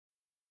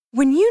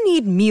When you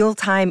need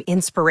mealtime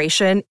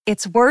inspiration,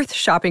 it's worth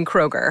shopping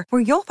Kroger,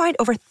 where you'll find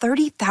over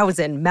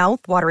 30,000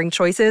 mouth-watering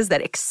choices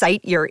that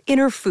excite your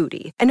inner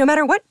foodie. And no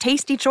matter what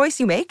tasty choice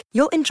you make,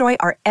 you'll enjoy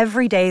our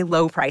everyday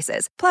low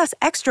prices, plus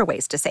extra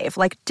ways to save,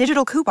 like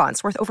digital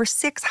coupons worth over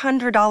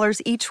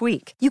 $600 each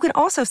week. You can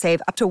also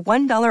save up to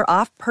 $1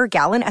 off per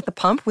gallon at the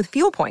pump with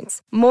fuel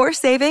points. More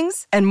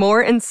savings and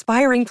more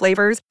inspiring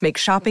flavors make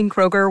shopping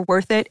Kroger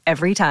worth it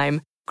every time.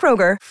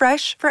 Kroger,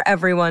 fresh for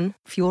everyone.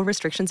 Fuel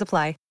restrictions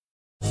apply.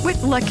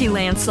 With Lucky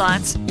Land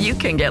Slots, you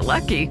can get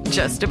lucky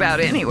just about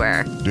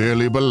anywhere.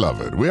 Dearly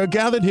beloved, we are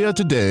gathered here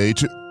today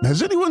to...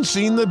 Has anyone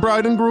seen the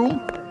bride and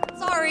groom?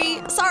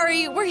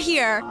 Sorry, we're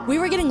here. We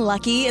were getting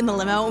lucky in the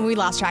limo and we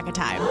lost track of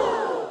time.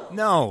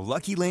 No,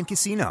 Lucky Land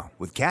Casino,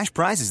 with cash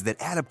prizes that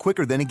add up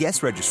quicker than a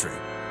guest registry.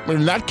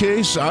 In that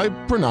case, I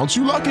pronounce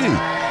you lucky.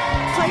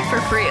 Play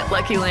for free at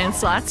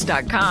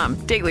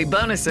LuckyLandSlots.com. Daily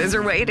bonuses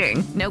are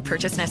waiting. No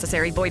purchase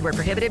necessary. Void where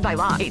prohibited by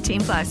law.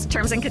 18+.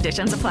 Terms and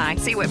conditions apply.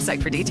 See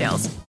website for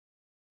details.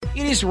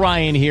 It is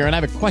Ryan here, and I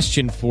have a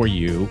question for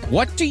you.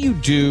 What do you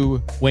do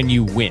when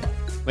you win?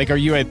 Like, are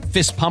you a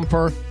fist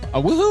pumper,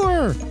 a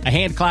woohooer, a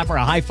hand clapper,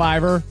 a high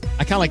fiver?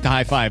 I kind of like the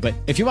high five, but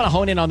if you want to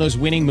hone in on those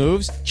winning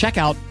moves, check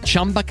out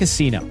Chumba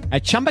Casino.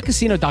 At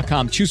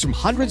ChumbaCasino.com, choose from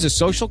hundreds of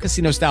social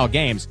casino-style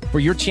games for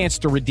your chance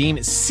to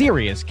redeem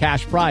serious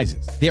cash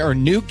prizes. There are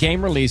new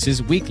game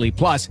releases weekly,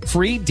 plus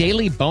free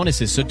daily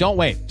bonuses, so don't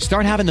wait.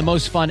 Start having the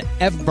most fun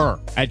ever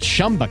at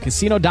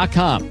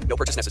ChumbaCasino.com. No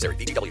purchase necessary.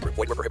 VGW. Void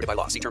where prohibited by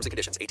law. See terms and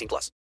conditions.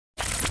 18+.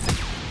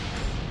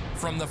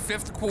 From the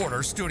Fifth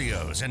Quarter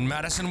Studios in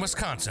Madison,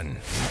 Wisconsin,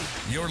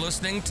 you're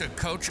listening to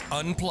Coach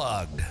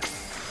Unplugged.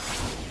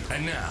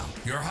 And now,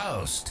 your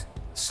host,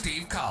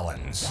 Steve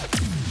Collins.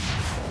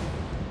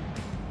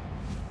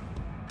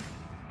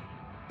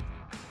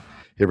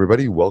 Hey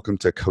everybody, welcome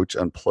to Coach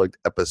Unplugged,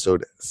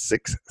 episode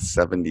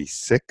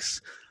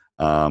 676.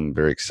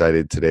 Very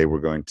excited. Today we're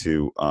going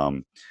to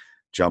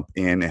jump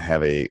in and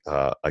have a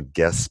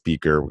guest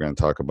speaker. We're going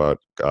to talk about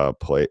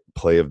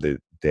play of the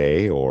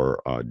day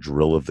or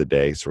drill of the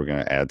day. So we're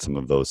going to add some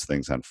of those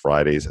things on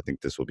Fridays. I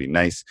think this will be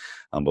nice.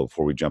 But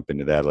before we jump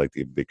into that, I'd like to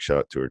give a big shout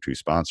out to our two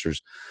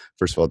sponsors.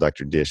 First of all,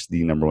 Dr. Dish,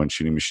 the number one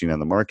shooting machine on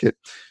the market.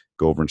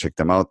 Go over and check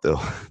them out.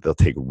 They'll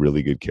take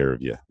really good care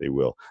of you. They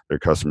will. Their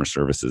customer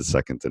service is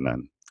second to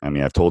none. I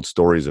mean, I've told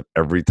stories of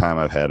every time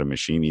I've had a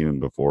machine, even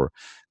before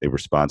they were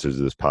sponsors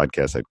of this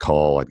podcast.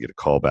 I'd get a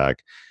call back.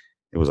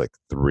 It was like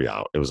 3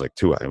 hours. It was like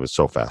 2 hours. It was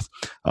so fast.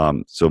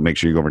 So make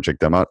sure you go over and check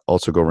them out.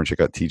 Also go over and check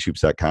out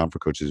teachhoops.com for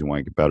coaches who want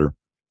to get better.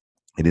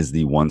 It is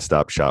the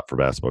one-stop shop for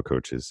basketball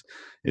coaches.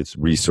 It's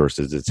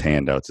resources, it's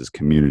handouts, it's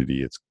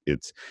community,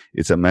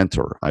 it's a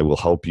mentor. I will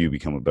help you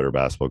become a better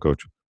basketball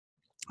coach,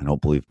 and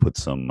hopefully put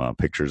some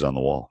pictures on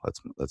the wall.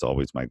 That's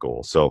always my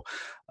goal. So,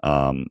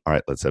 all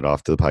right, let's head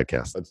off to the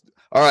podcast.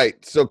 All right,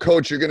 so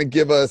Coach, you're going to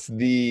give us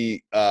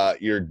the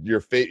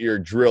your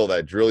drill,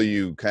 that drill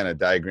you kind of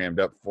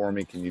diagrammed up for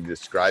me. Can you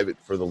describe it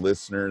for the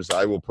listeners?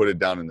 I will put it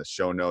down in the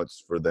show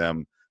notes for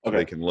them so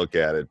they can look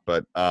at it.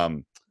 But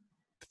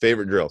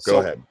favorite drill,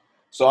 go ahead.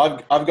 So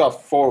I've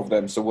got 4 of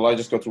them. So will I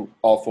just go through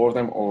all 4 of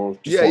them, or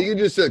just you can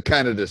just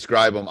kind of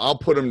describe them. I'll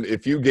put them,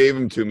 if you gave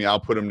them to me, I'll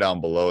put them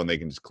down below, and they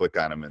can just click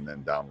on them and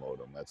then download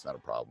them. That's not a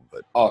problem.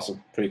 But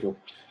awesome, pretty cool.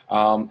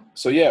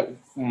 So yeah,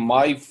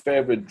 my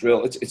favorite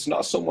drill. It's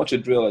not so much a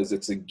drill as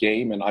it's a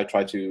game, and I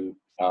try to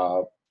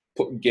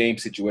put game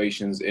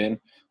situations in.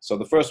 So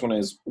the first one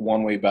is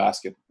one-way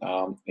basket.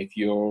 If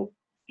you're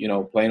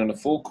playing on a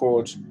full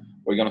court,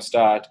 we're going to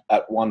start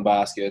at one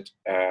basket,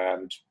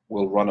 and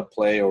we'll run a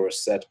play or a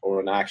set or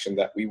an action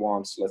that we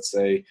want. So let's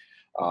say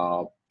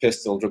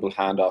pistol, dribble,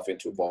 handoff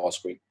into a ball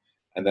screen,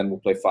 and then we'll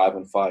play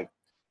 5-on-5.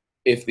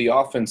 If the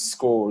offense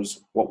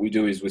scores, what we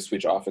do is we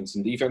switch offense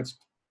and defense.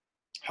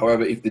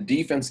 However, if the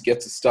defense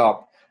gets a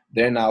stop,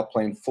 they're now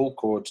playing full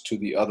court to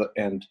the other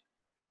end.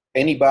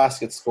 Any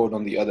basket scored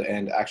on the other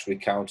end actually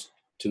counts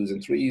 2s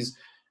and 3s,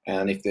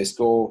 and if they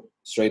score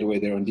straight away,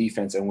 they're on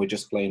defense, and we're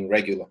just playing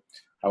regular.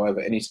 However,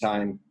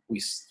 anytime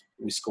we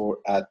score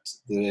at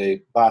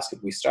the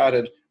basket we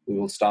started, we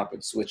will stop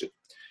and switch it.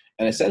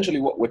 And essentially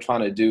what we're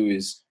trying to do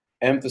is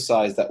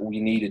emphasize that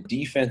we need a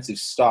defensive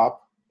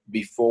stop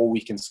before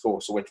we can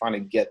score. So we're trying to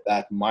get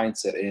that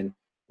mindset in.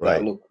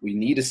 Right. Look, we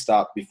need a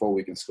stop before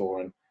we can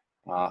score. And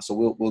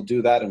so we'll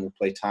do that, and we'll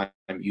play time.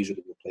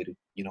 Usually we'll play to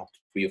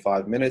 3 or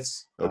 5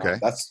 minutes. Okay.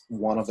 That's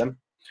one of them.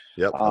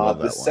 Yep. I love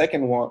that the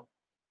second one.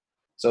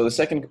 So the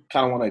second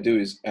kind of one I do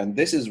is, and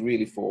this is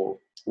really for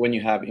when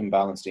you have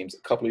imbalanced teams.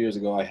 A couple of years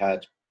ago, I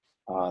had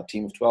a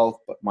team of 12,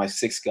 but my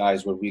 6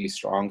 guys were really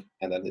strong,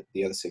 and then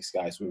the other 6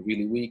 guys were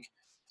really weak.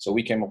 So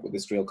we came up with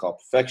this drill called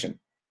perfection.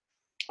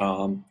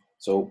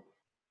 So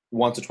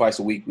once or twice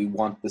a week, we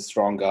want the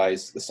strong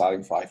guys, the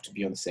starting 5, to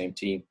be on the same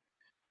team.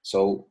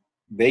 So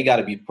they got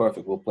to be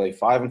perfect. We'll play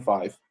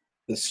 5-on-5.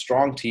 The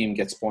strong team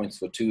gets points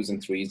for 2s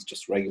and 3s,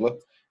 just regular.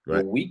 Right.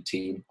 The weak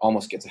team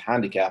almost gets a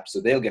handicap,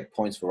 so they'll get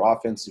points for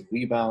offensive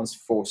rebounds,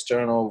 forced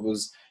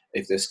turnovers.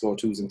 If they score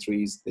 2s and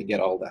 3s, they get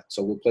all that.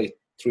 So we'll play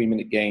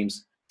 3-minute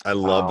games. I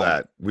love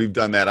that. We've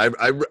done that.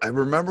 I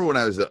remember when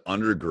I was an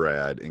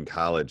undergrad in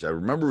college, I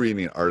remember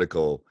reading an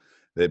article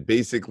that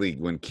basically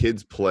when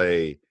kids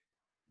play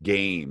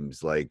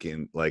games like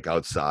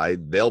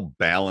outside, they'll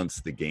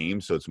balance the game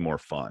so it's more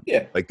fun.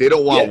 Yeah. Like they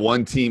don't want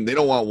one team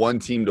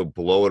to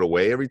blow it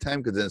away every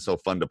time because then it's so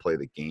fun to play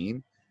the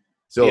game.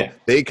 So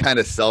they kind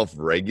of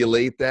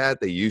self-regulate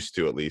that. They used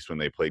to, at least when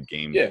they played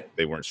games. Yeah.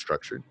 They weren't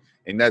structured.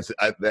 And that's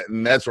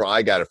where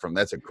I got it from.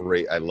 That's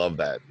I love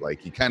that.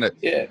 Like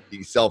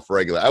he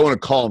self-regulate. I want to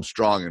call them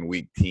strong and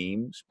weak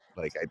teams.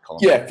 Like I'd call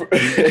them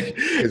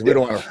because we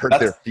don't want to hurt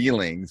their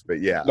feelings. But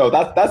no,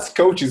 that's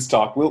coaches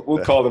talk.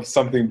 We'll call them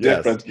something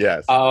different.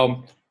 Yes.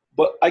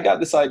 But I got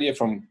this idea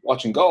from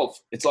watching golf.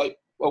 It's like,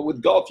 well,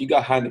 with golf you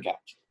got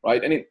handicapped,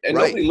 right? And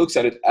nobody looks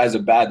at it as a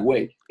bad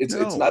way. It's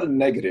not a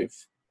negative.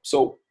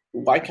 So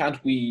why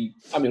can't we?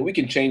 I mean, we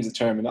can change the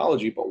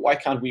terminology, but why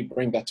can't we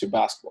bring that to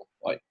basketball?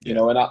 Like you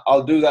know, and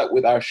I'll do that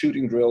with our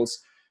shooting drills.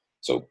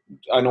 So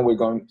I know we're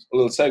going a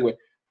little segue.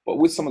 But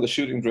with some of the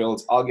shooting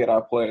drills, I'll get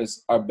our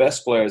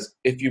best players.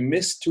 If you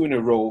miss 2 in a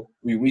row,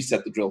 we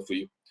reset the drill for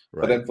you.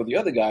 Right. But then for the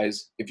other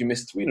guys, if you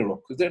miss 3 in a row,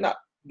 because they're not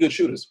good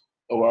shooters,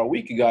 or our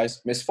weaker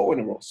guys miss 4 in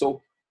a row.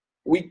 So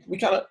we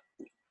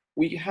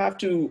have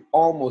to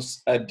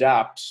almost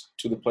adapt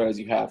to the players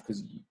you have,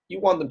 because you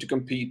want them to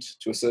compete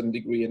to a certain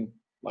degree. And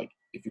like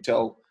if you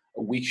tell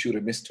a weak shooter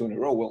miss 2 in a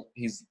row, well,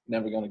 he's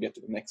never going to get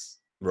to the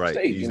next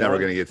stage. He's never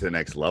going to get to the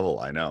next level.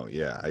 I know.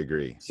 Yeah, I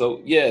agree.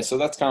 So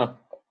that's kind of.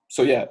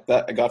 So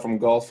that I got from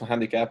golf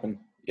handicap, and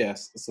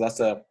yes, so that's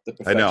the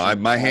perfection. I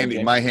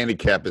know my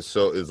handicap is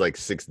like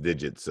 6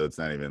 digits, so it's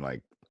not even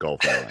like golf.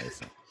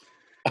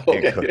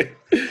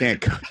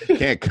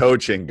 Can't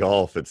coach in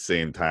golf at the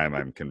same time.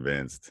 I'm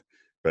convinced,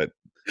 but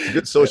it's a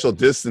good social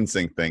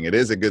distancing thing. It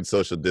is a good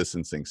social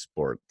distancing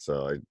sport,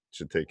 so I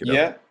should take it up.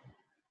 Yeah,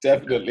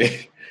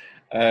 definitely.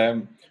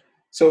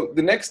 So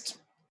the next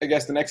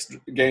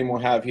game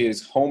we'll have here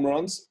is home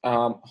runs.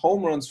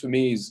 Home runs for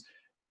me is.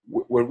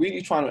 We're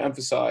really trying to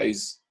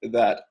emphasize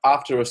that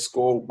after a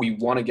score, we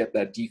want to get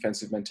that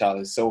defensive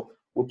mentality. So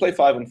we'll play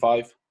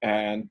 5-on-5,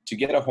 and to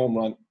get a home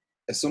run,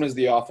 as soon as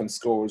the offense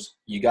scores,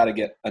 you got to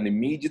get an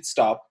immediate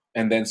stop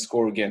and then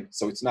score again.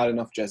 So it's not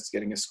enough just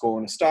getting a score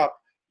and a stop.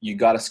 You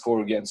got to score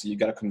again, so you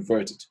got to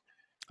convert it.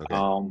 Okay.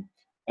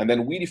 And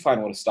then we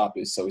define what a stop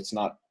is. So it's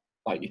not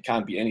like it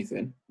can't be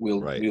anything.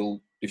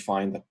 We'll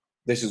define that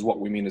this is what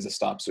we mean as a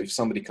stop. So if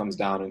somebody comes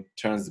down and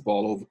turns the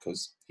ball over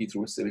because he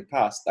threw a silly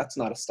pass, that's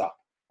not a stop.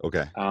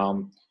 Okay.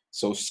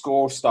 So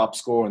score, stop,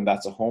 score, and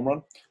that's a home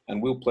run.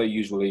 And we'll play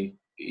usually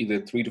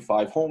either 3 to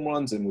 5 home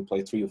runs, and we'll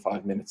play 3 to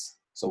 5 minutes.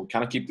 So we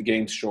kind of keep the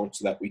games short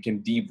so that we can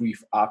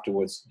debrief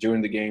afterwards.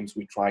 During the games,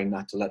 we try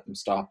not to let them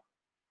stop.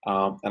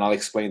 And I'll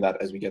explain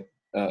that as we get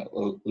a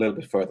little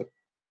bit further.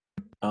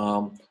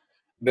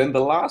 Then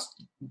the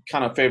last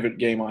kind of favorite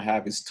game I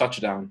have is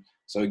touchdown.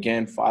 So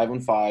again,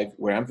 5-on-5,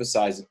 we're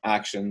emphasizing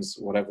actions,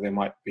 whatever they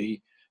might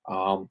be.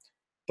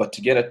 But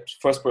to get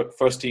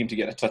first team to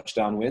get a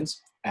touchdown wins.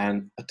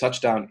 And a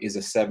touchdown is a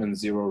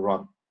 7-0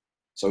 run.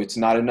 So it's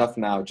not enough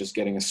now just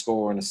getting a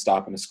score and a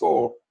stop and a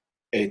score.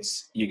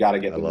 It's you got to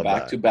get them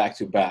back to back.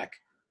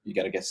 You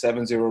got to get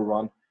 7-0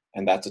 run,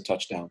 and that's a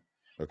touchdown.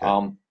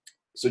 Okay.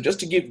 So just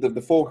to give the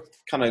 4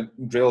 kind of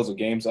drills or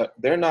games,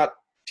 they're not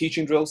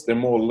teaching drills. They're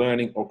more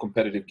learning or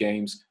competitive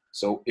games.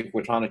 So if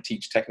we're trying to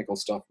teach technical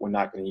stuff, we're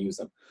not going to use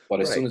them.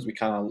 But as soon as we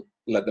kind of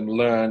let them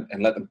learn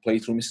and let them play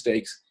through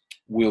mistakes,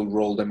 we'll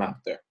roll them out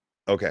there.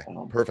 Okay,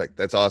 perfect.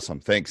 That's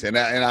awesome. Thanks. And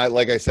I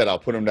like I said, I'll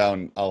put them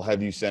down. I'll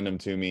have you send them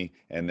to me,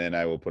 and then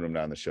I will put them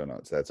down in the show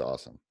notes. That's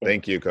awesome.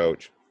 Thank you,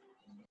 Coach.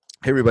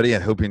 Hey, everybody. I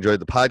hope you enjoyed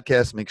the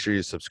podcast. Make sure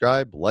you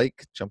subscribe,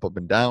 like, jump up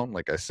and down,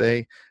 like I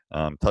say.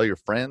 Tell your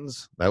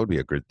friends. That would be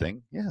a good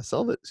thing. Yeah,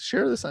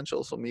 share this on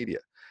social media.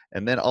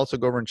 And then also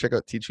go over and check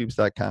out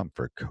teachhoops.com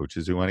for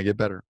coaches who want to get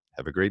better.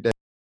 Have a great day.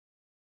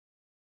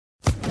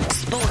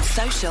 Sports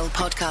Social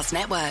Podcast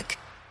Network.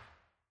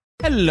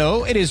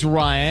 Hello, it is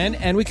Ryan,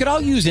 and we could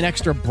all use an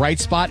extra bright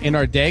spot in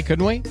our day,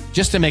 couldn't we?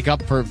 Just to make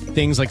up for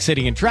things like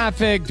sitting in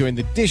traffic, doing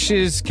the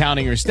dishes,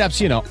 counting your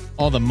steps,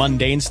 all the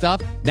mundane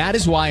stuff. That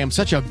is why I'm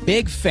such a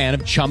big fan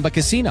of Chumba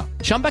Casino.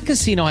 Chumba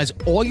Casino has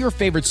all your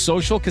favorite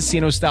social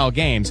casino-style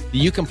games that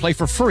you can play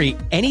for free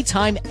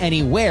anytime,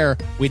 anywhere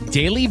with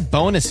daily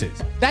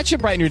bonuses. That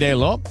should brighten your day a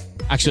little.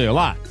 Actually, a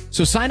lot.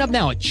 So sign up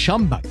now at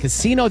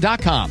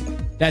ChumbaCasino.com.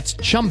 That's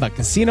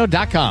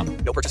ChumbaCasino.com.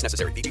 No purchase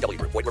necessary. VGW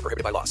Group. Void where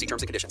prohibited by law. See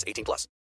terms and conditions. 18+.